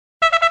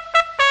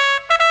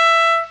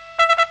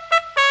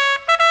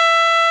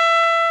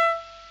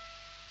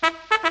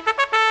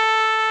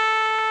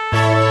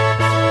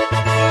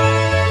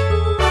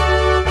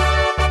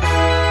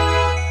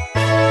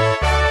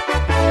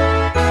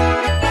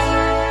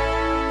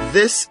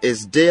This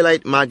is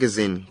Daylight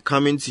Magazine,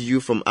 coming to you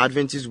from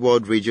Adventist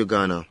World Radio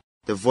Ghana,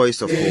 the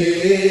voice of hope.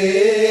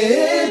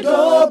 AWR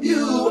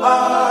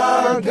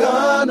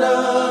Ghana,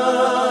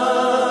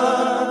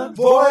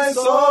 voice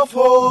of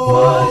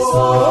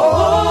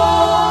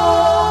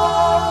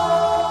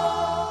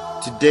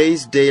hope.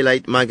 Today's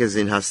Daylight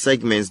Magazine has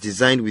segments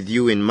designed with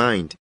you in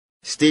mind.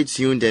 Stay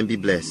tuned and be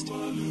blessed.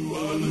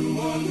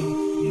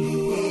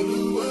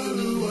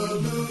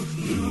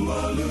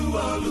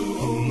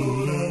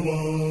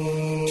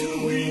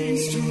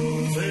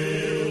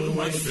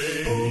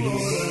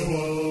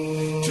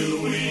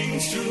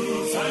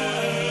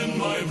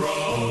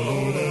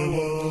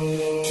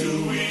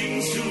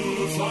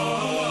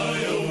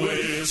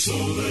 So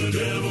the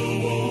devil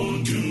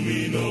won't do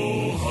me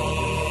no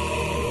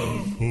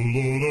harm. Oh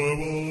Lord, I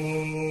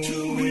want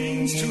 2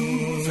 wings to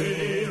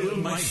veil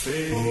my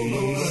face. Oh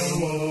Lord, I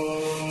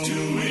want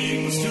 2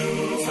 wings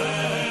to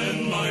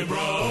fan my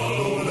brow.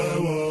 Oh Lord, I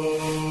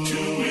want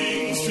 2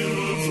 wings to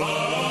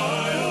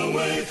fly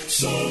away.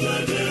 So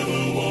the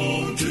devil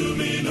won't do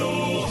me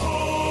no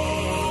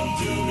harm.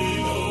 Do me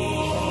no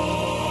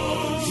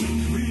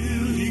harm.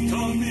 Will he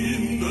come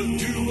in the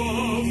dew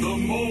of the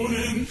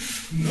morning?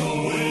 No.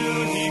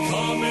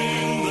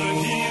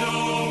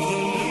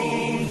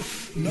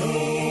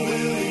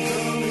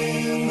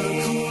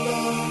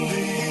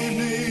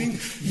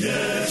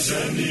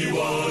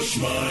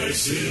 My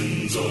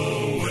sins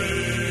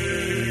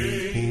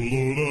away. Oh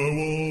Lord, I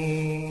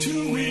want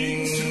 2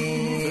 wings to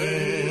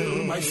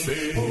veil my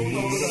face. Oh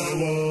Lord, I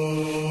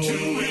want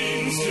 2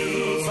 wings to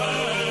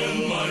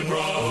fan my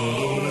brow. Oh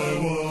Lord, I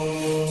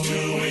want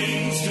 2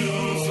 wings to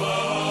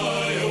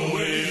fly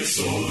away,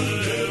 so the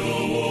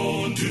devil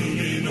won't do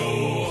me no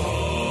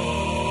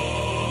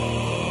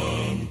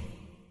harm.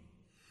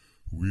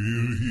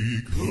 Will he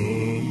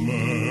come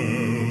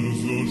as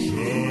a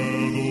shadow?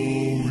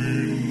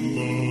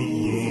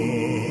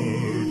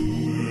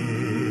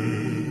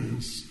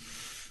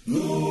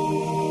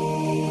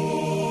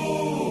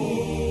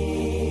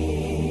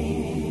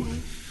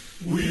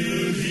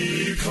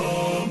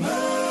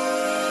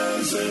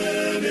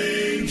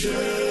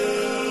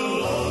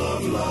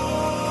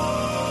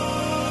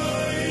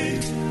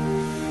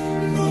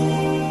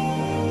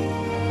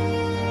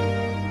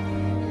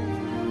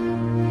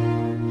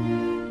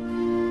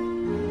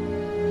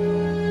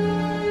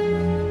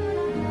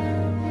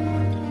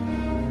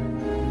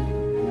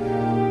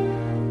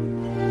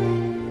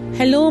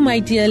 Hello, my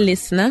dear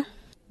listener.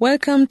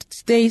 Welcome to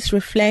today's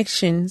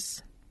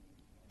reflections.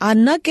 Our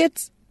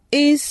nugget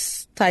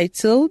is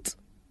titled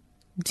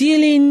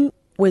Dealing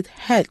with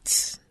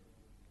Hurt.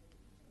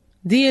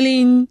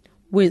 Dealing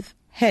with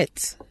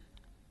Hurt.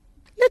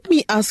 Let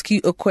me ask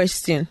you a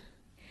question.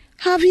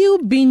 Have you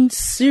been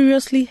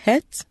seriously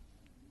hurt?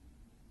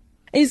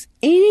 Is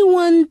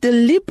anyone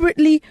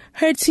deliberately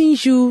hurting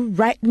you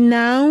right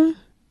now?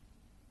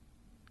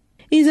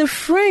 Is a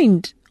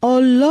friend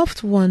or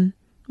loved one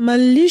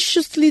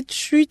maliciously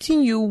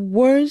treating you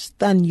worse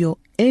than your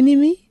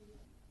enemy?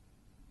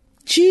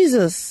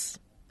 Jesus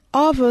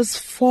offers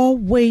 4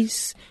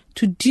 ways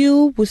to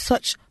deal with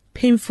such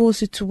painful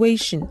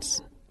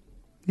situations.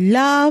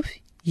 Love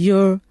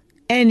your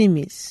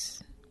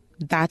enemies.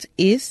 That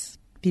is,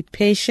 be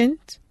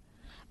patient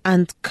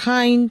and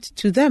kind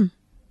to them.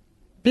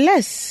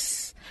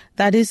 Bless.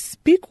 That is,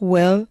 speak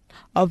well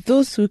of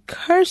those who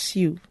curse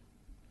you.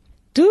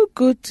 Do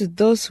good to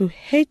those who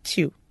hate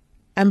you.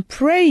 And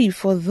pray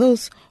for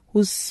those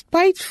who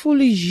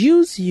spitefully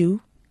use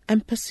you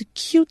and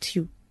persecute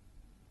you.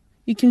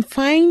 You can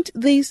find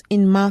this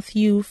in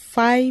Matthew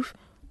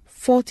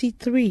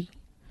 5:43.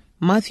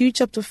 Matthew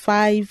chapter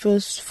 5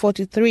 verse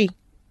 43.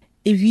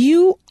 If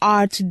you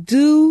are to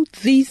do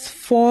these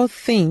 4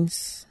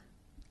 things,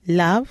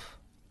 love,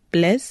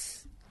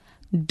 bless,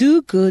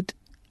 do good,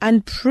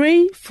 and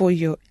pray for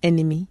your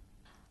enemy,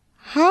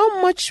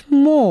 how much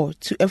more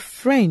to a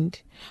friend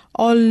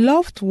or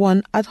loved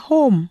one at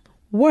home,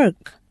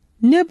 work,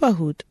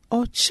 neighborhood,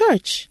 or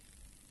church?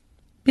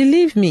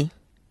 Believe me,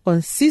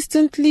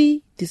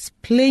 consistently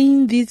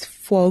displaying these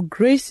 4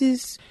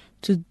 graces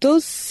to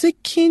those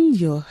seeking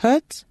your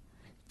hurt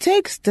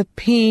takes the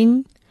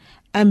pain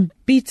and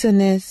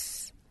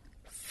bitterness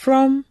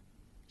from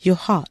your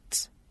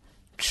heart.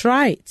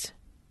 Try it.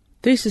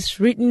 This is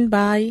written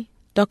by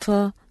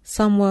Dr.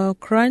 Samuel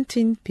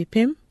Cranton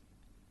Pipim.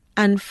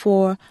 And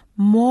for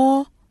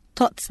more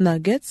thought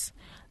nuggets,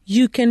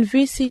 you can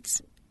visit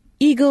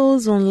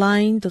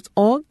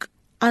eaglesonline.org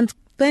and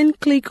then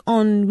click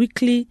on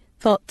Weekly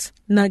Thought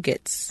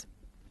Nuggets.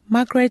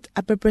 Margaret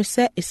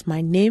Abebrese is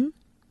my name.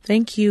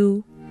 Thank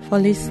you for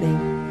listening.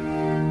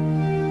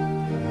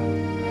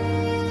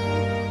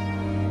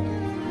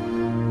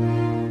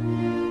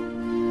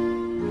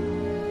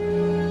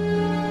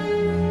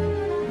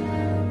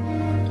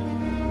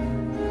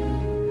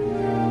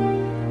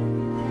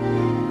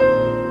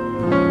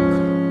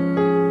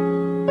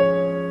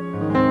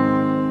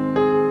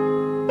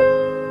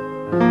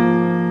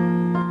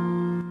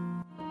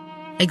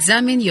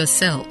 Examine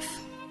yourself.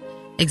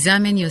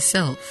 Examine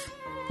yourself.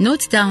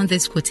 Note down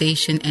this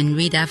quotation and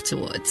read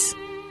afterwards.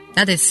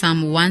 That is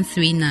Psalm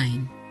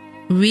 139.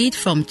 Read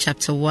from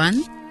chapter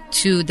 1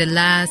 to the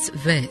last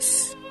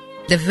verse.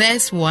 The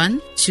verse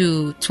 1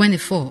 to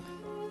 24.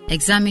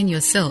 Examine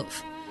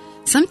yourself.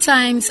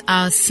 Sometimes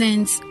our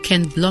sins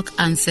can block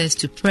answers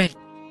to prayer.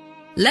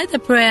 Let the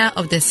prayer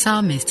of the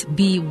psalmist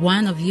be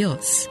one of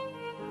yours.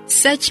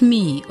 Search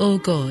me, O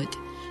God,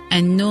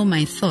 and know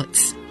my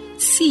thoughts.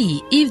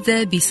 See if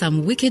there be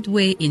some wicked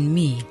way in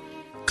me.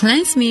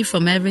 Cleanse me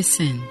from every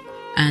sin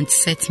and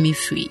set me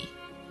free.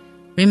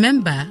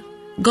 Remember,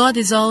 God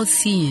is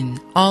all-seeing,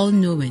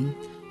 all-knowing,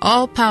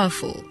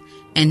 all-powerful,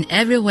 and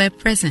everywhere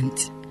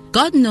present.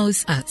 God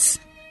knows us.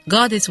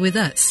 God is with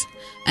us,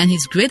 and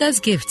His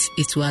greatest gift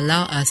is to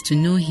allow us to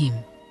know Him.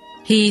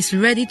 He is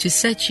ready to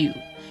search you.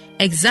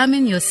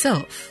 Examine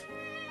yourself.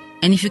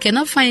 And if you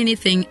cannot find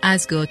anything,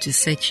 ask God to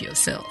search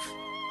yourself.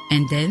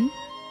 And then,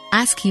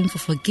 ask Him for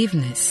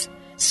forgiveness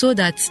so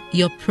that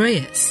your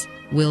prayers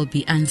will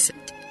be answered.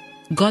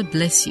 God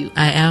bless you.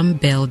 I am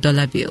Belle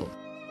Dollarville.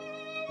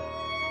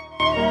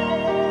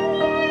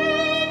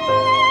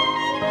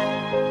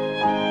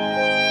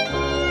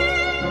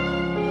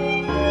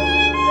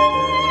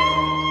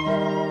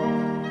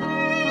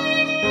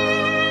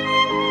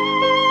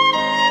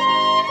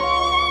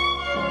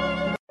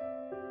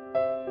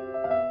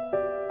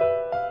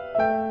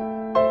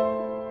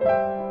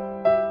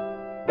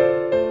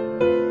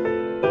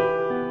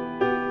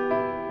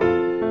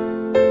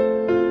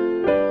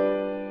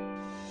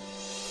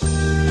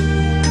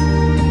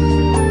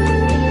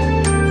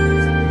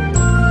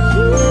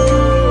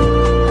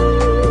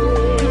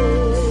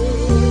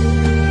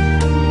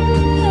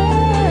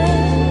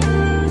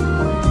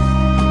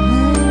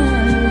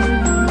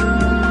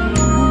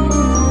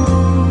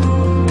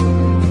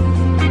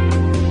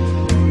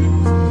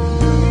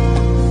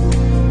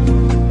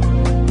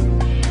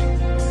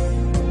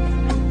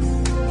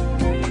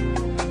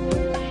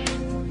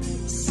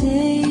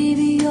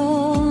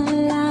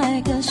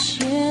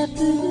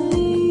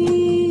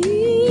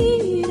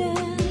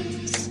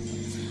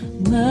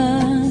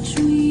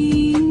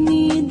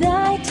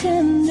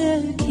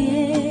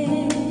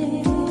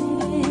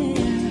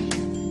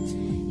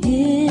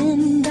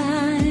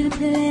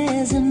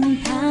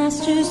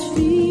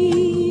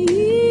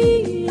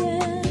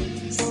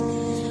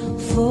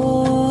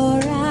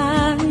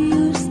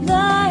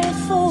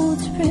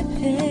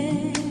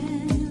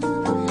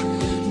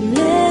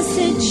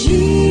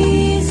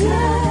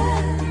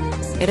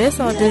 It is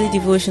our daily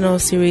devotional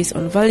series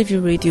on Valley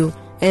View Radio,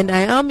 and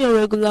I am your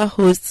regular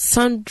host,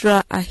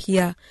 Sandra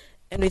Ahia,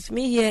 and with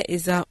me here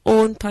is our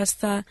own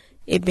Pastor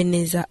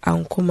Ebenezer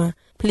Ankuma.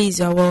 Please,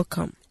 you are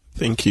welcome.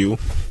 Thank you.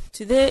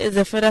 Today is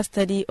a further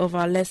study of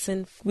our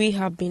lesson. We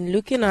have been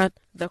looking at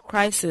the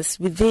crisis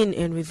within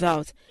and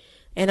without,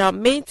 and our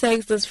main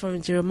text is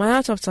from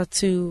Jeremiah chapter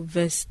 2,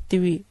 verse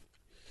 3.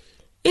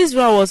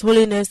 Israel was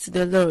holiness to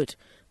the Lord,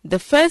 the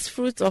first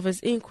fruits of his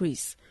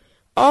increase.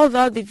 All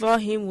that devour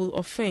him will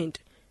offend.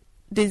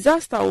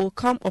 Disaster will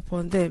come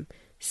upon them,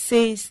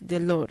 says the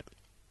Lord.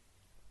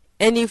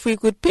 And if we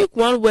could pick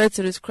one word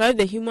to describe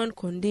the human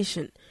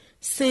condition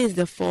since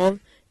the fall,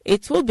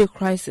 it will be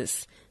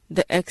crisis,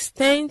 the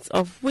extent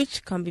of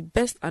which can be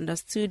best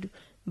understood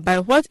by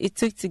what it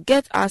took to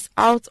get us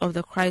out of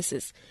the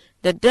crisis,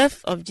 the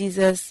death of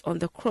Jesus on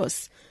the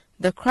cross.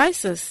 The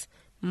crisis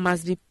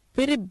must be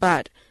pretty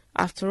bad.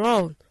 After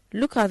all,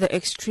 look at the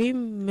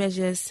extreme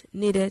measures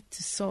needed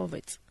to solve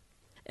it.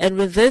 And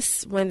with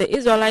this, when the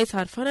Israelites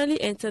had finally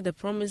entered the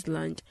promised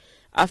land,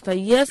 after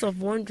years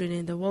of wandering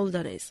in the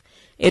wilderness,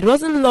 it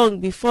wasn't long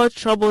before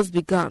troubles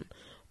began.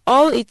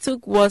 All it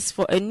took was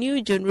for a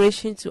new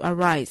generation to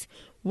arise,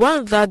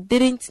 one that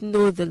didn't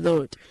know the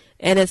Lord,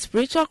 and a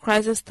spiritual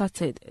crisis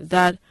started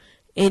that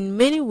in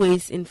many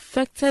ways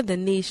infected the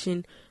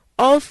nation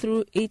all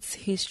through its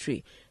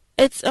history.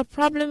 It's a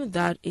problem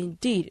that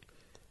indeed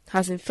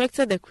has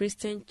infected the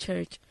Christian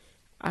church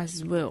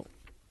as well.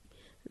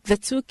 The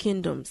two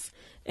kingdoms.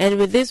 And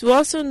with this, we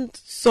also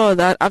saw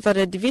that after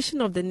the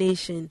division of the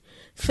nation,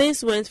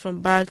 things went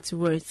from bad to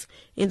worse.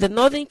 In the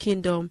northern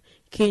kingdom,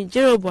 King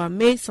Jeroboam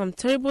made some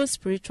terrible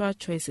spiritual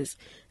choices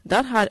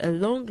that had a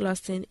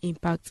long-lasting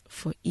impact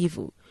for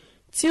evil.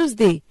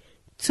 Tuesday,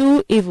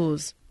 two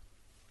evils.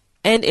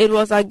 And it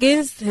was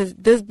against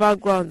this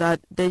background that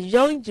the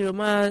young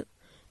Jeremiah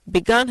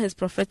began his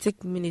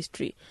prophetic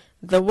ministry.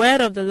 The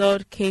word of the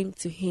Lord came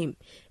to him,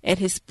 and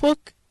he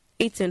spoke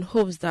it in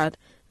hopes that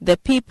the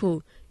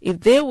people, if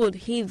they would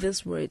heed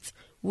these words,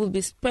 would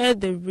be spared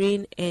the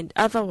rain and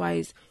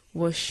otherwise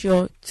was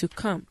sure to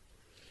come.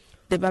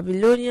 The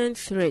Babylonian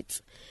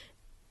threat,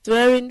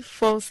 swearing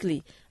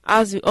falsely,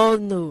 as we all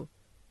know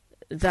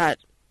that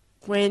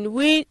when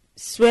we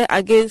swear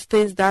against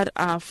things that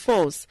are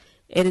false,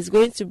 it is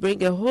going to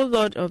bring a whole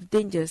lot of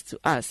dangers to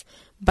us.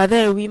 But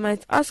then we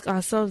might ask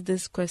ourselves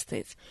these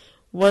questions.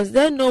 Was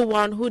there no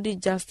one who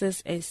did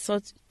justice and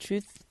sought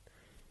truth?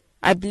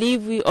 I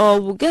believe we all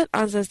will get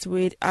answers to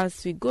it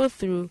as we go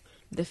through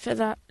the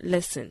further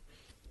lesson.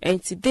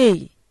 And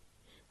today,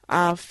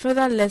 our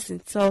further lesson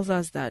tells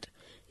us that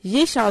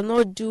ye shall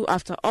not do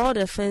after all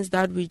the things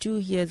that we do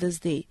here this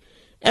day.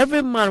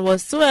 every man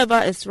whatsoever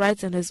is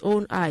right in his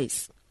own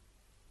eyes.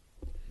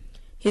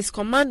 His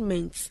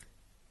commandments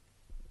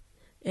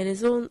in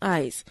his own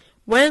eyes.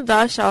 When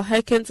thou shalt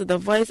hearken to the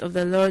voice of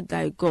the Lord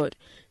thy God,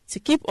 to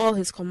keep all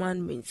his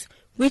commandments,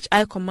 which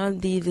I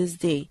command thee this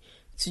day,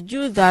 to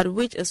do that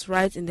which is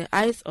right in the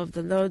eyes of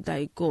the Lord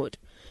thy God.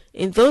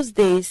 In those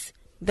days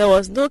there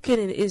was no king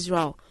in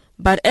Israel,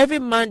 but every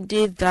man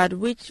did that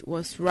which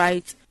was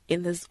right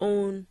in his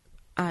own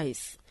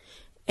eyes.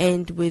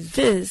 And with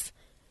this,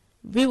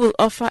 we will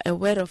offer a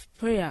word of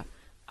prayer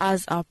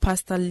as our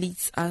pastor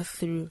leads us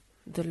through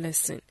the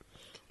lesson.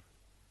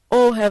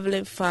 O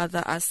Heavenly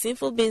Father, as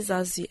sinful beings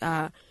as we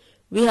are,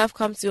 we have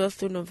come to your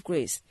throne of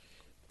grace.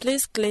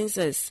 Please cleanse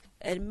us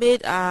and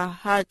make our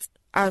hearts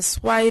as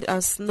white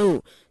as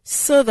snow,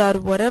 so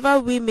that whatever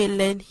we may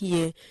learn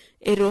here,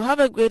 it will have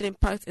a great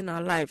impact in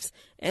our lives,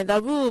 and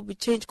that we will be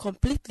changed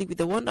completely with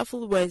the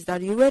wonderful words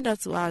that you render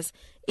to us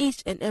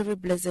each and every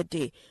blessed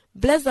day.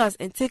 Bless us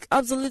and take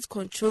absolute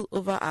control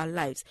over our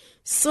lives,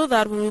 so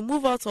that when we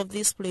move out of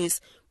this place,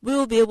 we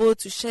will be able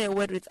to share a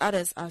word with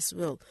others as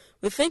well.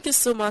 We thank you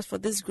so much for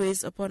this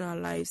grace upon our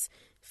lives.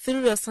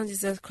 Through your Son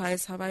Jesus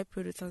Christ have I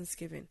prayed with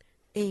thanksgiving.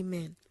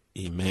 Amen.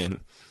 Amen.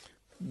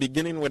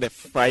 Beginning with a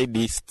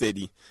Friday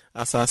study,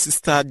 as our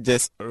sister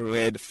just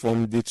read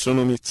from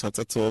Deuteronomy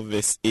chapter 12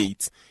 verse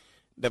 8,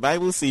 the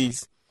Bible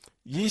says,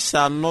 "Ye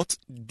shall not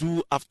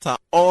do after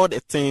all the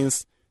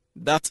things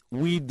that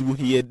we do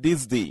here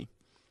this day.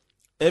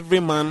 Every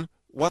man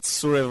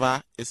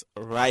whatsoever is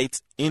right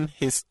in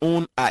his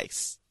own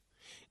eyes."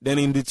 Then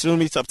in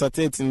Deuteronomy chapter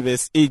 13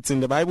 verse 18,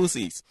 the Bible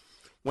says,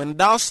 "When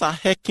thou shalt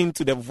hearken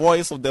to the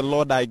voice of the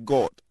Lord thy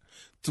God,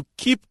 to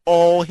keep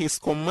all his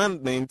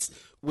commandments,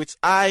 which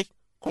I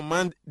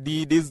command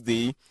thee this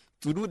day,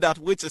 to do that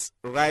which is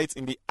right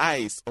in the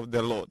eyes of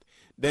the Lord."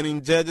 Then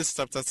in Judges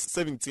chapter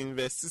 17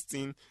 verse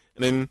 16,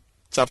 and then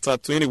chapter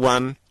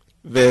 21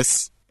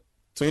 verse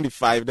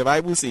 25, the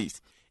Bible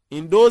says,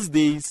 "In those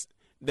days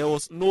there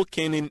was no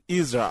king in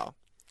Israel,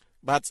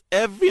 but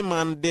every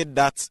man did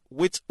that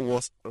which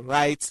was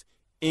right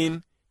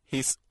in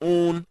his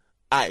own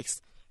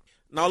eyes."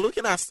 Now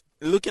looking at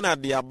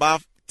the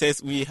above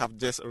text we have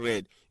just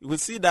read, you will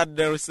see that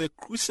there is a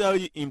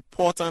crucially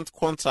important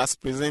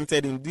contrast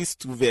presented in these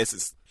two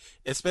verses,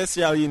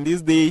 especially in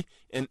this day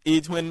and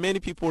age when many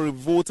people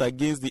revolt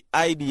against the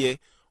idea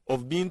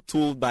of being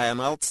told by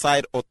an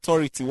outside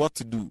authority what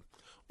to do,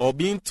 or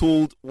being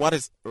told what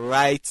is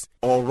right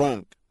or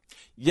wrong.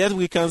 Yet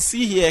we can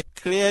see here a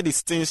clear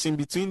distinction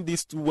between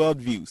these two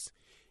worldviews.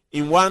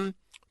 In one,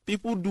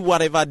 people do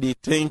whatever they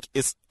think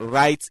is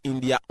right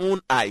in their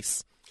own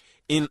eyes.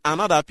 In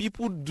another,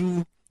 people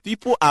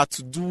are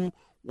to do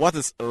what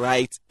is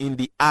right in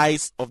the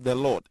eyes of the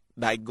Lord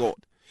thy God.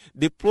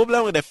 The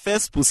problem with the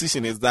first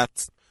position is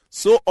that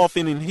so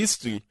often in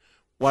history,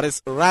 what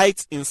is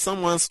right in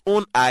someone's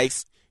own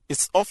eyes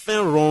is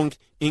often wrong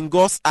in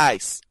God's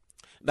eyes.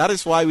 That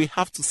is why we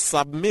have to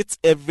submit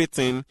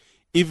everything,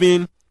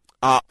 even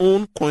our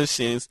own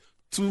conscience,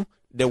 to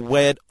the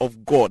word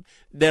of God.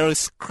 There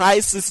is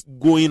crisis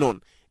going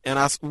on, and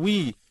as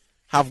we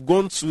have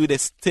gone through the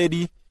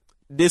study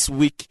this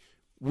week,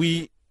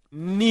 we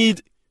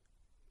need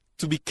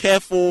to be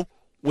careful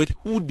with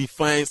who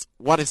defines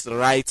what is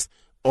right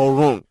or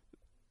wrong.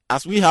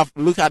 As we have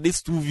looked at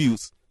these two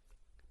views,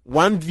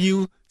 one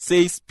view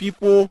says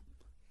people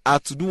are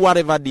to do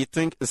whatever they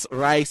think is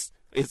right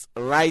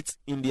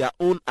in their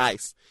own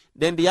eyes.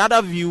 Then the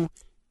other view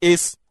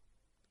is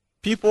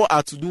people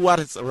are to do what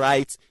is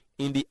right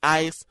in the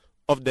eyes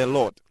of the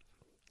Lord.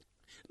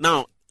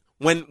 Now,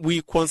 when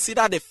we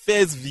consider the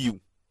first view,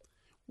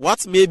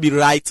 what may be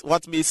right,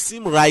 what may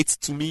seem right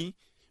to me,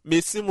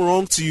 may seem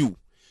wrong to you.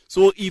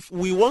 So if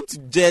we want to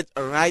judge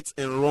right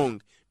and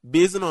wrong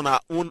based on our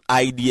own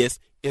ideas,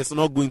 it's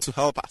not going to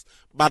help us.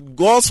 But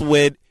God's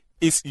word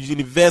is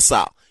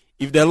universal.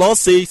 If the Lord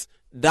says,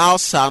 "Thou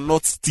shalt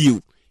not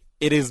steal,"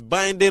 it is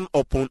binding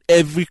upon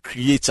every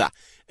creature.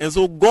 And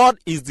so God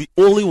is the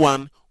only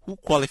one who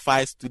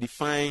qualifies to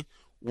define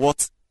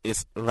what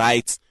is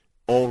right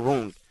or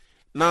wrong.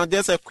 Now,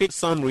 just a quick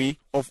summary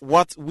of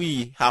what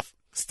we have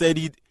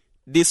studied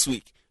this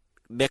week: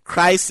 the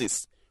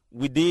crisis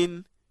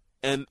within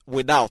and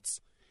without.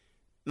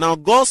 Now,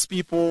 God's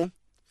people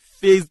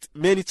faced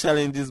many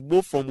challenges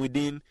both from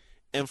within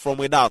and from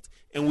without.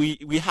 And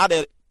we had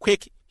a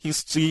quick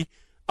history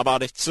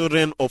about the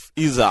children of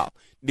Israel.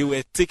 They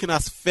were taken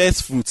as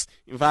first fruits.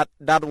 In fact,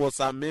 that was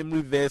our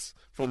memory verse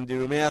from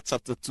Jeremiah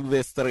chapter 2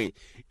 verse 3.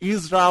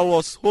 Israel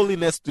was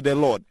holiness to the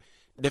Lord,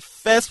 the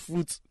first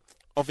fruit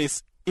of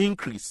his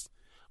increase.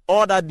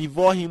 All that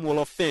devour him will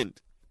offend.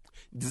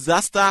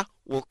 Disaster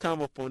will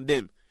come upon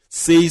them,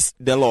 says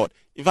the Lord.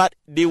 In fact,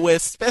 they were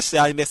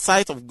special in the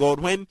sight of God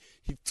when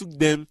he took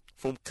them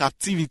from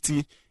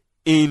captivity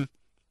in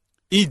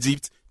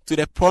Egypt to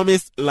the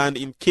promised land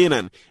in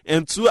Canaan.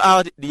 And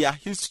throughout their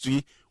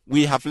history,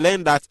 we have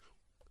learned that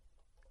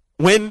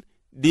when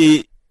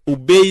they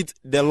obeyed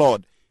the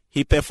Lord,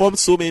 he performed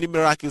so many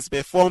miracles,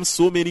 performed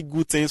so many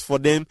good things for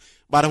them.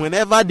 But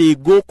whenever they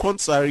go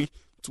contrary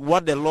to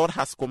what the Lord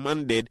has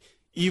commanded,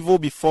 evil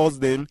befalls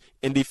them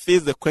and they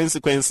face the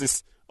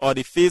consequences, or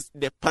they face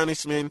the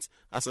punishment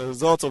as a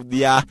result of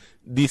their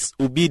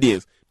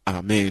disobedience.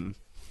 Amen.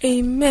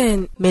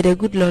 Amen. May the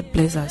good Lord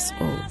bless us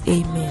all.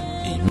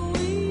 Amen.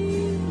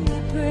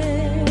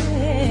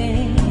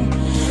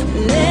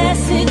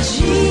 Blessed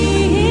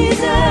Jesus,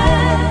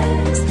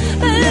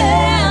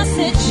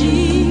 blessed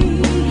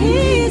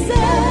Jesus,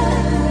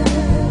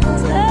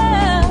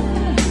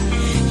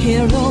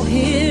 hear, oh,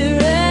 hear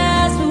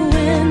us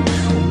when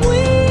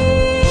we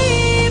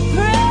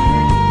pray.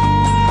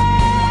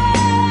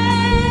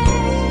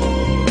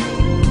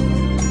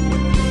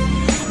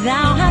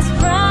 Thou hast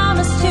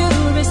promised to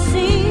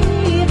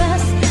receive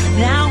us,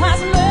 thou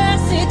hast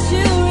mercy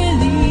to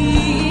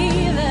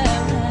relieve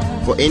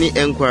us. For any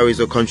enquiries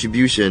or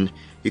contribution,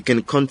 you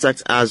can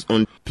contact us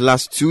on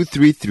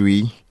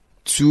 +233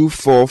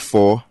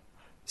 244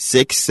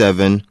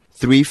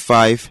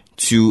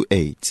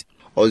 673528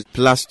 or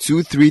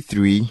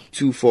 +233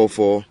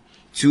 244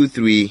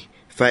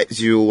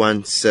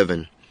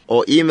 235017,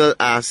 or email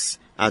us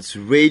at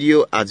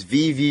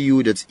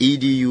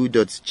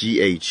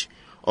radio@vvu.edu.gh,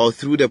 or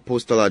through the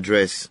postal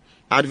address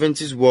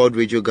Adventist World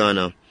Radio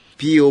Ghana,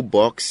 P.O.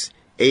 Box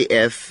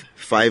AF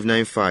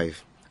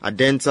 595,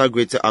 Adenta,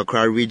 Greater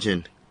Accra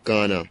Region,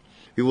 Ghana.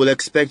 We will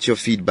expect your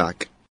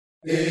feedback.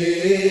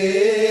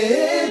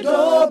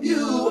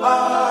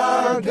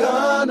 AWR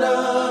Ghana,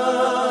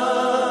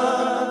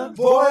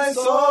 Voice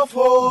of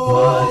Hope.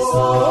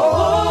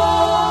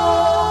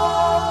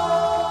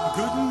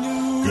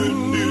 Good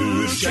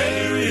news,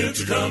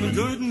 chariots are coming.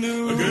 Good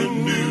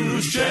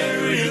news,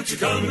 chariots are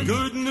coming.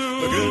 Good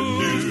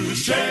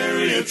news,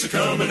 chariots are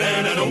coming,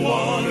 and I don't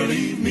want to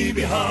leave me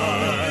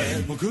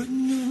behind. Well, good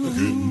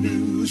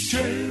news,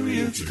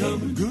 chariots are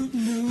coming. Good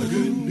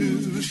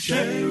news,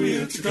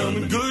 chariots are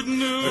coming. Good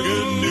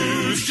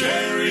news,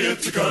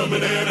 chariots are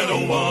coming, and I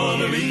don't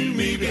want to leave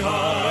me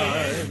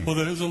behind. Well,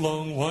 there's a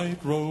long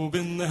white robe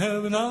in the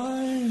heaven,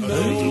 I know.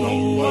 There's a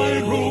long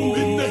white robe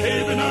in the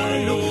heaven,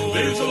 I know.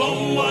 There's a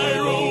long white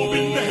robe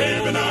in the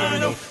heaven, I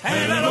know,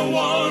 and I don't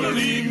want to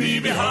leave me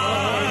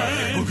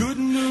behind. Well, good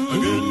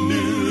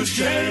news,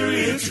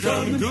 chariots are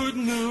coming. Good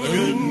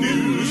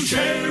news,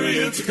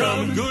 chariots are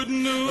coming. Good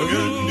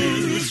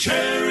news,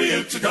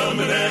 chariots are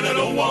coming, and I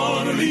don't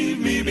want to leave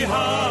me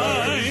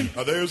behind.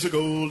 There's a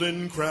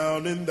golden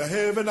crown in the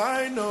heaven,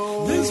 I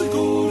know. There's a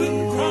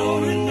golden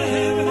crown in the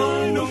heaven,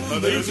 I know.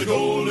 There's a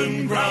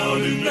golden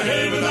crown in the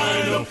heaven,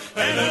 I know,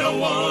 and I don't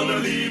want to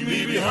leave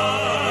me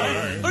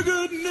behind. A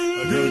good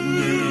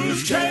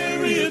news,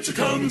 chariots are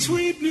coming.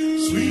 Sweet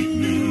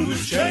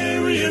news,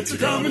 chariots are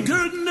coming.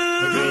 Good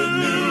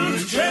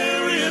news,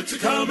 chariots are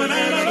coming,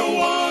 and I don't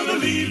want to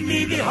leave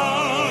me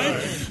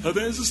behind.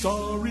 There's a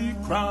starry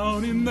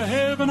crown in the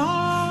heaven,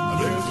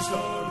 there's a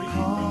starry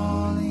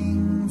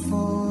calling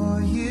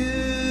for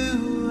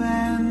you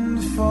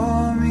and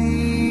for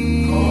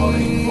me.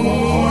 Calling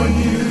for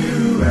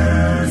you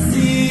and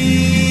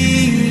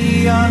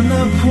See on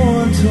the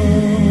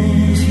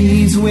portals,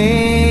 he's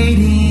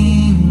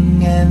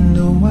waiting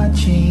and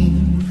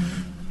watching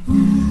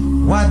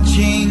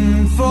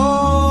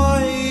for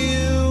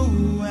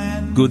you.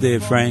 And Good day,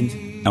 friend,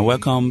 and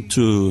welcome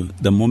to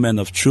the Moment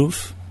of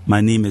Truth.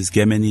 My name is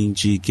Gemini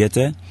G.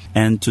 Gete,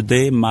 and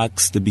today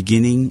marks the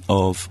beginning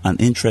of an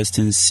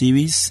interesting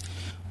series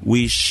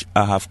which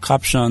I have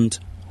captioned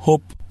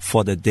Hope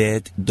for the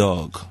Dead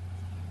Dog.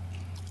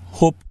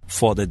 Hope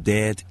for the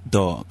Dead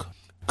Dog.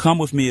 Come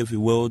with me, if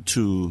you will,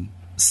 to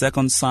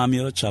 2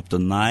 Samuel chapter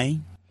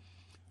 9.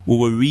 We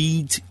will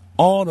read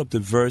all of the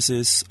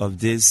verses of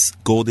this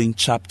golden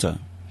chapter.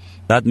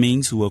 That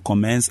means we will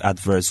commence at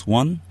verse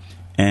 1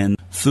 and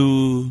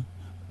through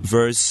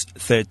verse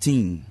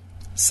 13.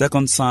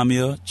 2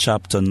 Samuel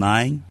chapter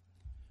 9,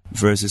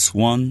 verses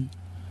 1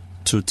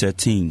 to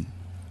 13.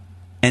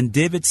 And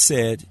David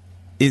said,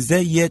 Is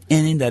there yet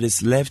any that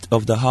is left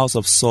of the house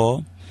of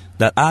Saul,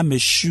 that I may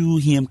shew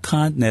him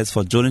kindness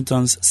for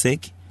Jonathan's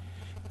sake?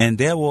 And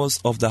there was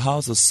of the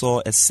house of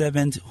Saul a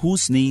servant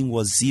whose name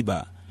was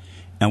Ziba.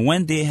 And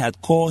when they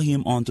had called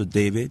him unto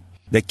David,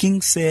 the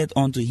king said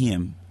unto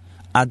him,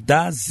 Art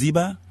thou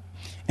Ziba?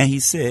 And he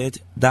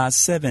said, Thy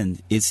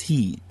servant is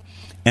he.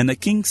 And the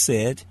king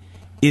said,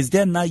 Is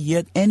there not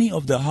yet any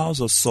of the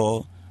house of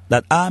Saul,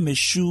 that I may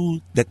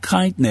shew the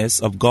kindness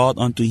of God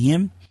unto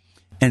him?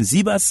 And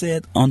Ziba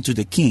said unto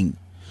the king,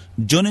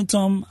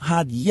 Jonathan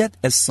had yet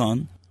a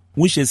son,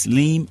 which is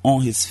lame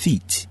on his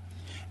feet.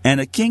 And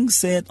the king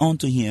said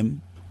unto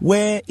him,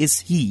 Where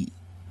is he?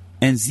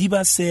 And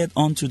Ziba said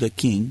unto the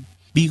king,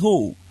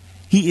 Behold,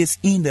 he is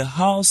in the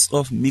house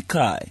of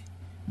Micah,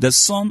 the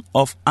son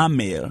of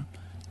Amiel,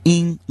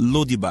 in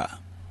Lodibar.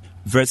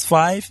 Verse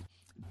 5,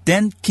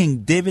 Then King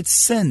David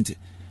sent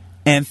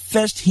and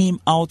fetched him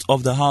out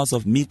of the house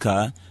of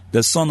Micah,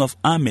 the son of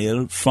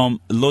Amiel, from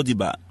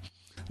Lodibar.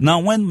 Now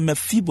when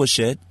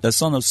Mephibosheth, the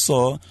son of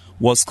Saul,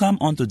 was come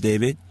unto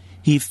David,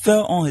 he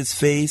fell on his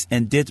face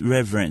and did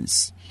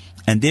reverence.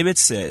 And David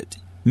said,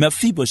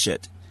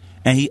 Mephibosheth.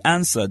 And he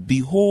answered,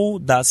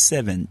 Behold thy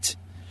servant.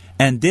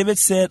 And David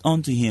said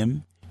unto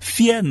him,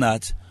 Fear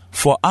not,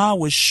 For I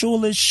will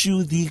surely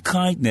shew thee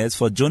kindness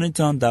for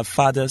Jonathan thy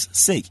father's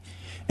sake,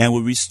 and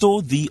will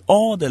restore thee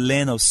all the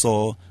land of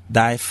Saul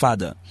thy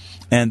father,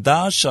 and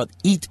thou shalt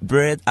eat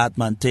bread at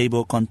my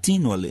table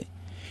continually.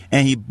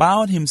 And he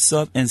bowed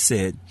himself and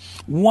said,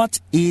 What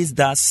is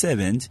thy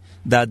servant,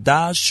 that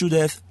thou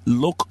shouldest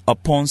look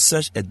upon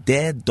such a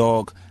dead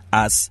dog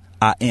as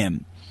I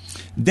am?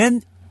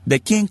 Then the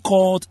king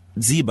called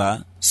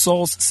Ziba,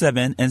 Saul's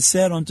servant, and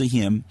said unto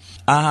him,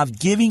 I have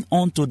given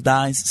unto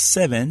thy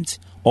servant,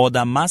 or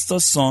thy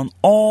master's son,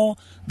 all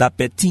that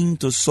pertain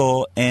to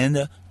Saul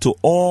and to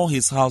all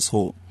his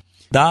household.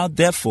 Thou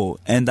therefore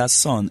and thy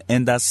son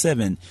and thy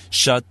servant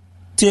shalt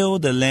till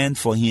the land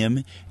for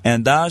him,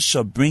 and thou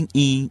shalt bring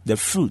in the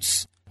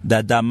fruits,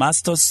 that thy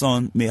master's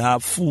son may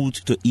have food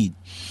to eat.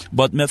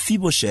 But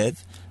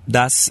Mephibosheth,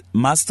 thy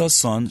master's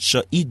son,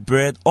 shall eat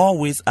bread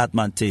always at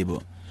my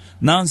table.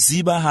 Now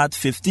Ziba had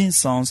 15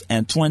 sons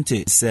and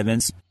 20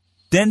 servants.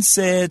 Then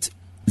said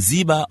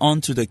Ziba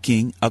unto the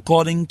king,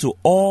 According to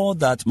all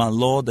that my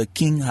lord the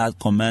king had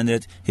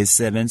commanded his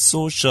servant,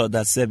 so shall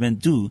that servant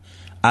do.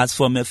 As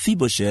for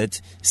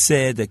Mephibosheth,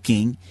 said the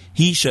king,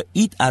 he shall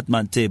eat at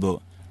my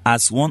table,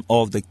 as one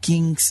of the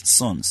king's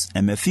sons.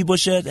 And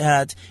Mephibosheth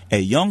had a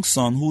young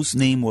son whose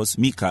name was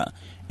Micah,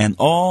 and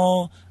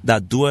all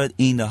that dwelt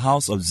in the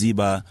house of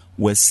Ziba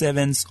were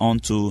servants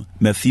unto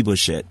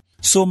Mephibosheth.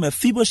 So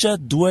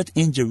Mephibosheth dwelt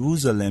in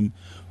Jerusalem,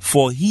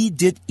 for he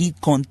did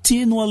eat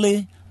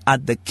continually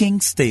at the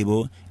king's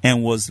table,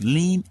 and was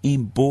lame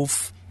in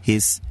both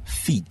his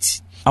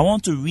feet. I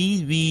want to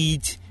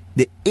read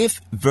the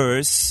 8th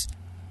verse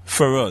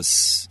for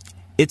us.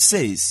 It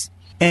says,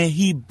 And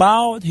he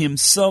bowed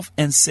himself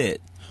and said,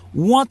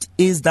 What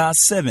is thy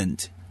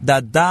servant,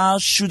 that thou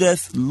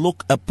shouldest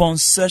look upon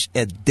such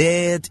a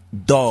dead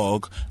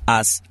dog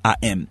as I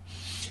am?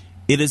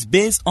 It is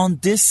based on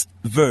this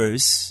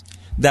verse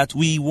that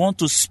we want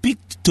to speak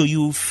to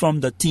you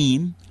from the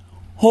theme,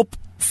 Hope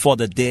for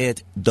the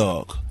Dead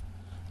Dog.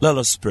 Let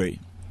us pray.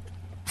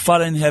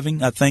 Father in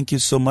heaven, I thank you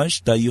so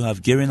much that you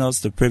have given us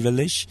the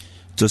privilege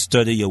to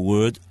study your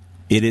word.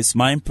 It is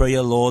my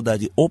prayer, Lord,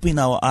 that you open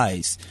our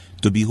eyes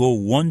to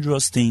behold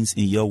wondrous things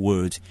in your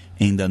word.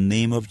 In the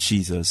name of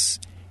Jesus,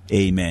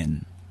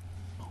 amen.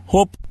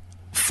 Hope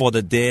for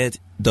the dead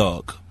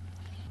dog.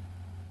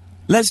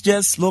 Let's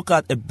just look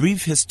at a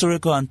brief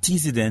historical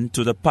antecedent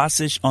to the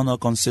passage under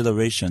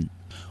consideration.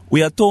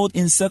 We are told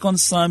in 2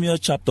 Samuel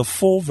chapter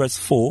 4 verse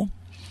 4,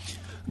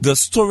 the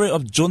story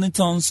of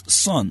Jonathan's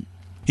son.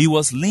 He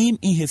was lame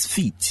in his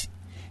feet.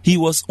 He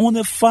was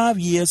only 5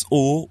 years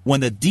old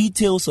when the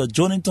details of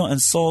Jonathan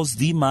and Saul's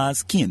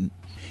demise came.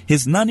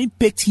 His nanny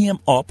picked him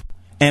up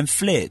and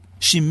fled.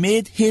 She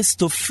made haste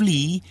to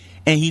flee,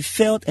 and he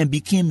fell and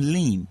became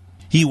lame.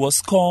 He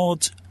was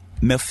called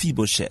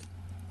Mephibosheth.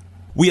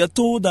 We are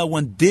told that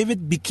when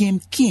David became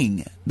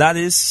king, that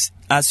is,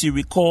 as you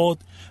recall,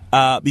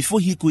 before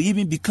he could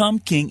even become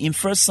king, in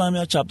 1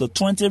 Samuel chapter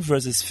 20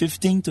 verses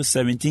 15 to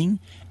 17,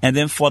 and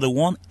then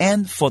 41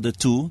 and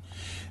 42,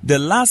 the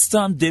last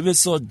time David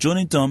saw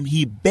Jonathan,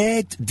 he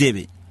begged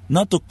David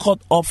not to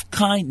cut off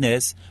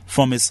kindness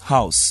from his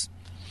house.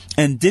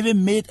 And David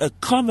made a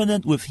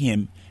covenant with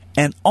him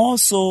and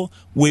also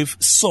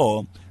with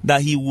Saul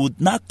that he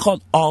would not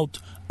cut out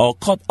or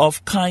cut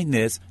off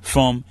kindness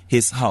from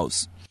his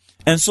house.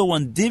 And so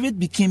when David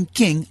became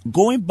king,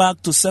 going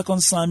back to 2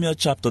 Samuel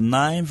chapter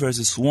 9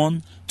 verses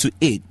 1 to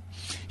 8,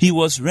 he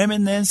was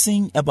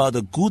reminiscing about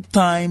the good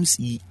times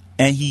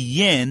and he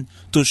yearned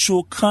to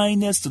show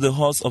kindness to the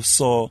house of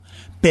Saul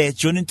per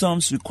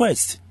Jonathan's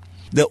request.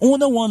 The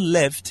only one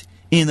left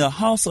in the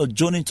house of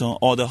Jonathan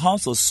or the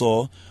house of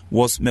Saul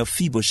was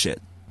Mephibosheth.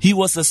 He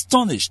was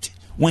astonished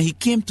when he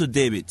came to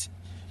David.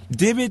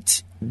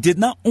 David did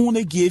not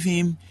only give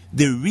him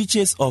the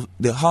riches of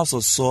the house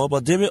of Saul,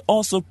 but David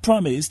also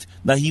promised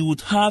that he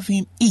would have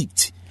him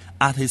eat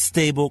at his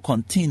table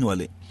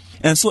continually.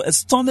 And so,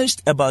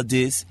 astonished about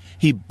this,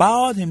 he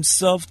bowed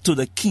himself to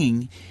the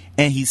king,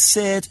 and he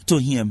said to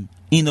him,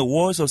 in the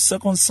words of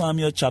 2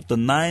 Samuel chapter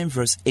 9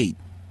 verse 8,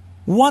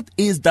 What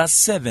is that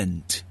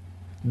servant,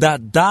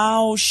 that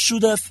thou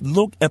shouldest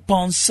look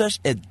upon such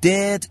a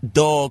dead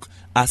dog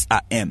as I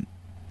am?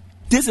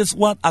 This is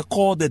what I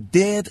call the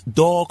dead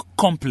dog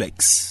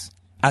complex,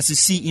 as you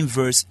see in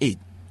verse 8.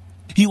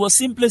 He was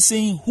simply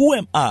saying, who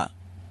am I?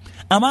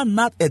 Am I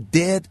not a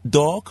dead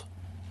dog?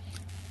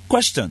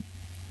 Question.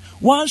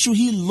 Why should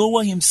he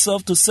lower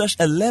himself to such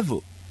a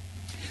level?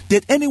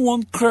 Did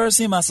anyone curse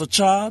him as a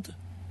child?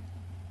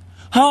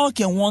 How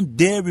can one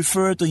dare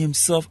refer to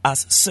himself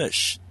as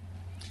such?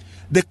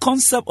 The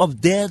concept of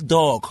dead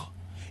dog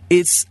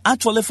is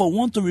actually, for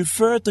one to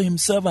refer to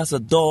himself as a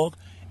dog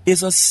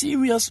is a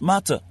serious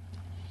matter.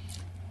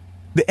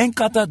 The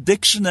Encarta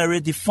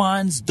Dictionary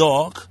defines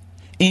dog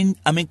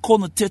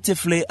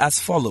connotatively as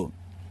follows.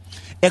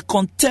 A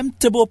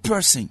contemptible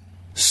person,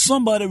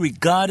 somebody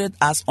regarded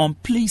as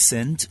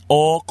unpleasant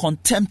or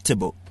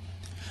contemptible.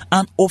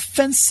 An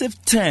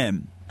offensive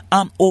term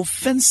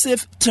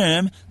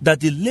that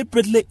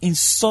deliberately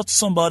insults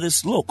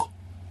somebody's look.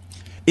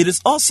 It is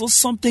also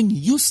something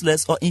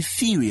useless or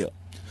inferior,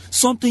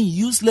 something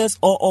useless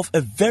or of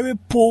a very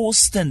poor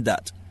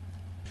standard.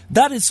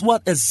 That is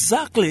what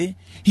exactly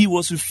he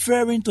was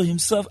referring to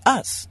himself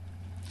as.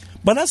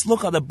 But let's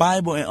look at the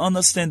Bible and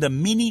understand the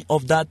meaning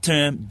of that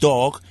term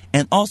dog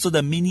and also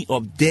the meaning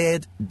of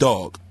dead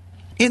dog.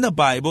 In the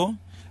Bible,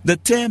 the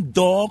term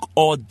dog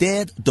or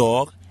dead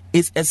dog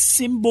is a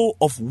symbol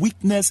of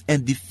weakness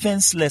and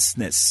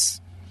defenselessness.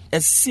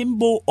 A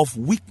symbol of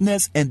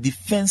weakness and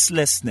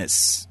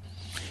defenselessness.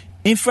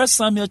 In 1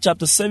 Samuel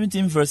chapter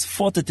 17 verse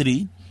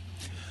 43,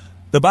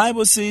 the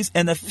Bible says,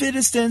 "And the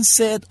Philistine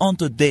said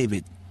unto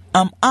David,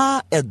 Am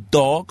I a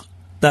dog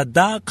that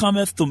thou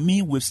comest to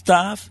me with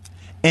staff?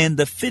 And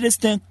the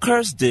Philistine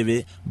cursed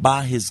David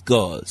by his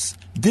gods."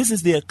 This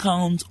is the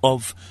account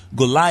of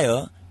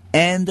Goliath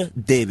and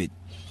David.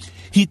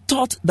 He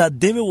thought that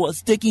David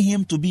was taking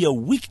him to be a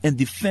weak and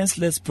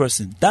defenseless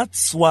person.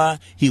 That's why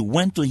he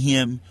went to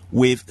him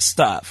with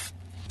staff.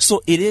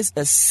 So it is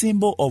a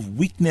symbol of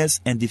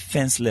weakness and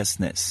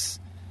defenselessness.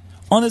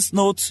 On this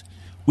note,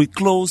 we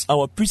close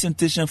our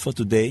presentation for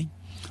today.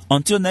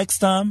 Until next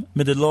time,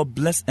 may the Lord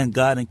bless and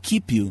guide and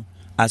keep you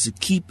as you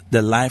keep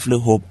the lively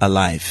hope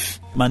alive.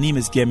 My name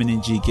is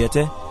Gemini G.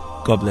 Gete.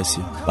 God bless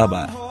you.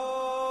 Bye-bye.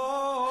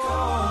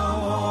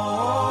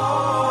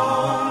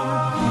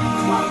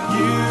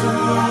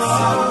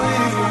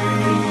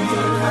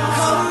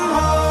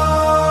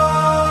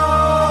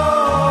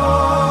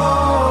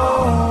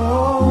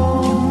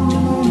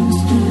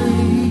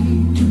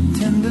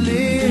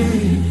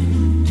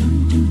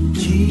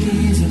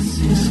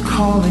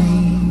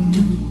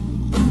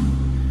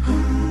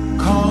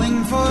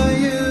 Calling for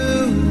you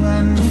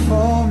and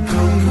for me.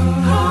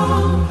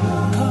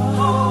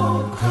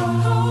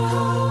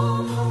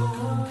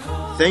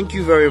 Thank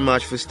you very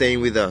much for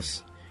staying with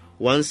us.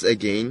 Once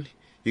again,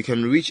 you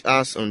can reach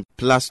us on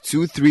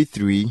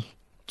 +233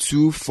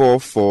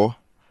 244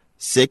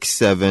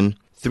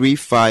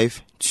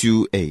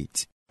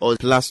 673528 or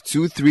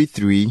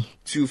 +233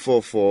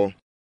 244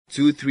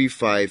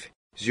 235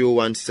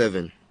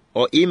 017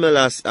 or email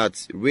us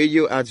at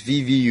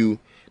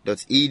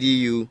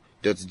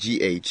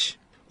radio@vvu.edu.gh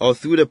or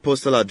through the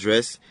postal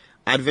address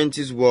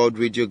Adventist World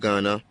Radio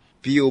Ghana,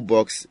 P.O.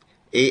 Box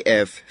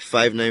AF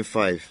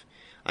 595,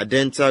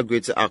 Adenta,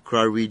 Greater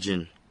Accra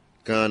Region,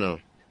 Ghana.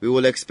 We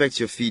will expect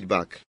your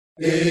feedback.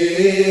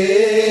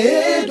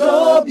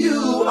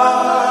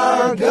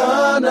 AWR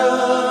Ghana,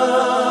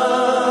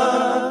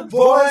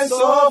 Voice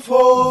of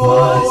Hope.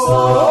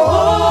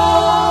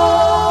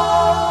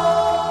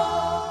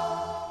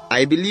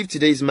 I believe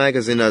today's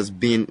magazine has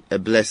been a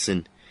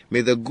blessing.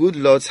 May the good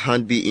Lord's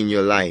hand be in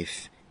your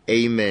life.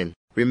 Amen.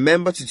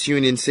 Remember to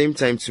tune in same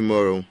time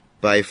tomorrow.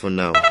 Bye for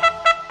now.